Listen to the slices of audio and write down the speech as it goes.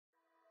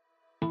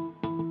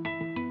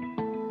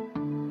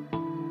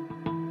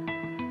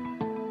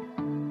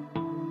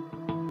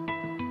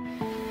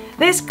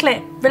This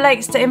clip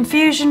relates to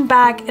infusion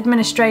bag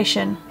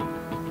administration.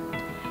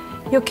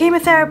 Your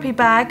chemotherapy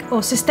bag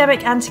or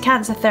systemic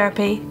anti-cancer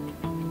therapy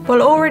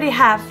will already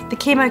have the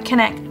Qimono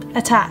Connect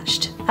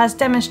attached, as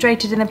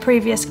demonstrated in the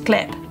previous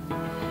clip.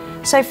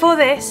 So for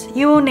this,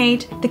 you will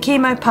need the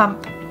Qimono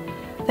pump.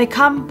 They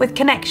come with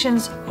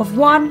connections of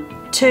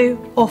 1,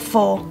 2 or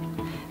 4.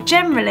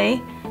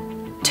 Generally,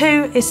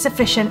 2 is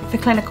sufficient for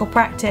clinical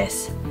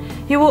practice.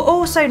 You will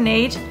also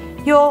need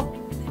your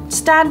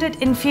standard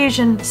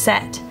infusion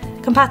set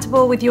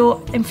compatible with your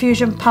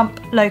infusion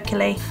pump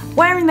locally.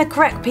 Wearing the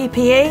correct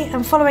PPE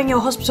and following your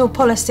hospital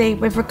policy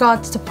with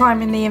regards to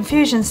priming the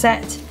infusion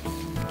set,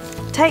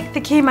 take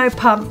the Qimono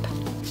pump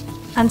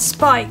and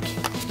spike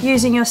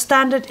using your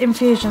standard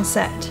infusion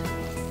set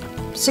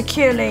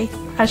securely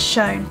as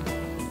shown.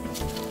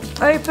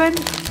 Open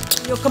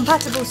your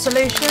compatible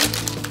solution,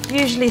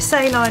 usually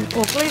saline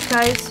or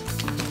glucose,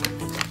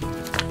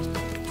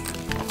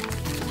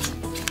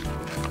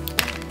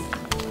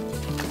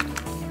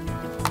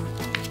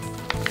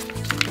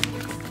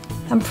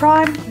 and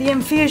prime the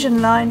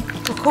infusion line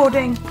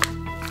according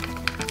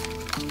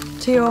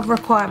to your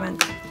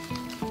requirement.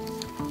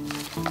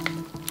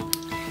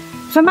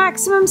 For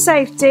maximum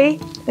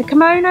safety, the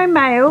Qimono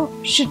male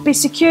should be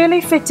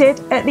securely fitted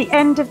at the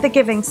end of the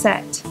giving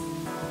set.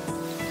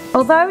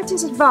 Although it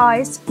is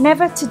advised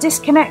never to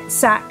disconnect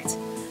SACT,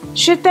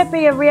 should there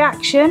be a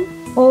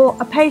reaction or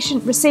a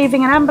patient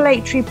receiving an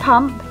ambulatory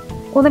pump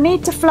or the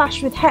need to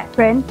flush with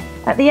heparin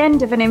at the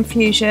end of an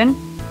infusion,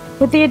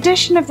 with the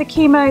addition of the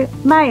Qimono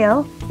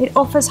male, it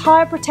offers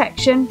higher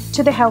protection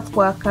to the health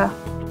worker.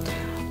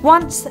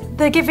 Once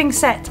the giving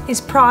set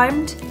is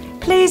primed,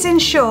 please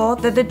ensure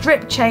that the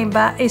drip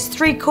chamber is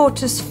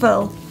 3/4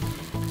 full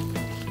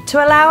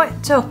to allow it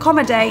to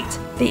accommodate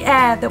the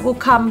air that will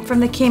come from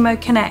the Qimono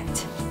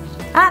Connect.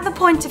 At the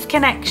point of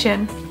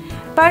connection,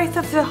 both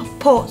of the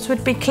ports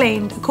would be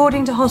cleaned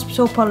according to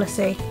hospital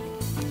policy.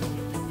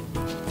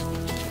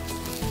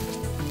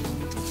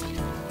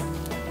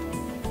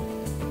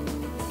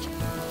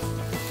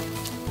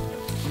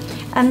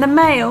 And the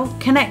male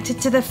connected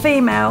to the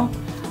female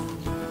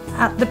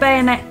at the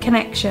bayonet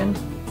connection.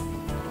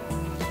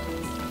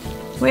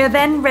 We are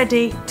then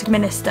ready to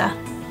administer.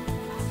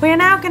 We are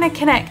now going to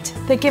connect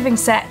the giving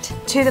set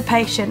to the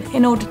patient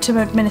in order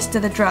to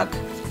administer the drug.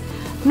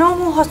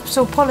 Normal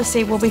hospital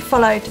policy will be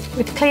followed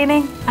with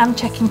cleaning and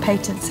checking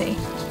patency.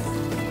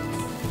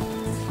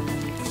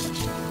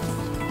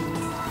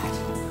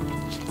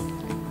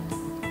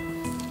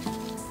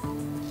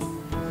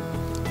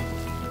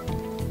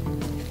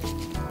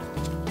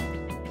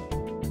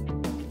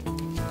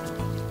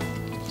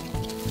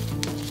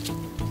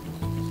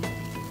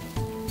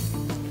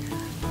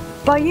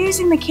 By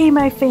using the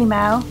Qimono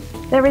female,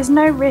 there is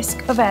no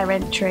risk of air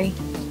entry.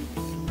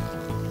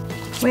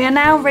 We are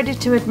now ready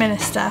to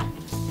administer.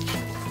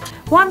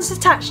 Once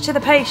attached to the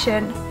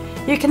patient,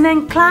 you can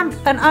then clamp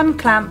and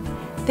unclamp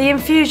the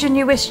infusion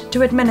you wish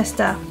to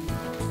administer,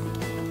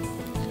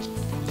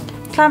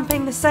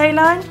 clamping the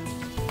saline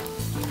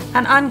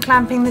and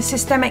unclamping the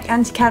systemic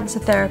anti-cancer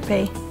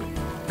therapy,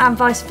 and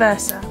vice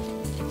versa.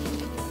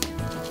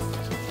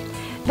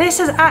 This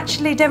has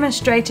actually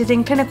demonstrated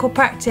in clinical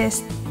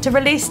practice to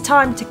release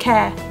time to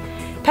care.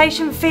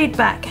 Patient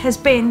feedback has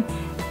been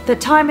that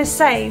time is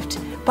saved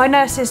by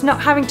nurses not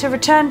having to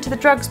return to the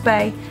drugs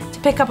bay to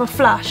pick up a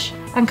flush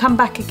and come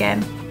back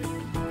again.